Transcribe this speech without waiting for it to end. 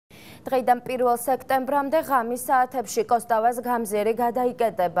დღეიდან 1 სექტემბრამდე ღამის საათებში კოსტავას გამზირი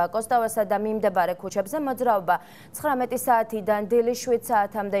გადაიკეტება. კოსტავასა და მიმდებარე ქუჩებზე მოძრაობა 19 საათიდან დილის 7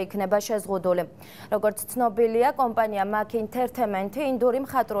 საათამდე იქნება შეზღუდული. როგორც ცნობილია, კომპანია Mac Entertainment ინდური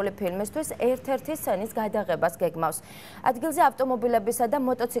მხატვრული ფილმისთვის ერთ-ერთი სცენის გადაღებას გეგმავს. ადგილზე ავტომობილებისა და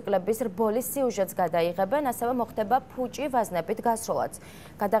მოტოციკლების რბოლის სიუჟეტს გადაიღებენ, ასევე მოხდება ფუჭი ვაზნებით გასროლაც.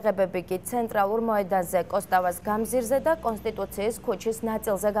 გადაღებები კი ცენტრალურ მოედანზე, კოსტავას გამზირზე და კონსტიტუციის ქუჩის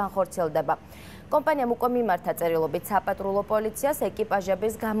ნაწილზე განხორციელდება. კომპანიამ უკვე მიმართა წერილობით საპატრულო პოლიციას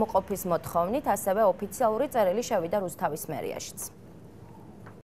ეკიპაჟების გამოყოფის მოთხოვნით, ასევე ოფიციალური წერილი შევიდა რუსთავის მერიაშიც.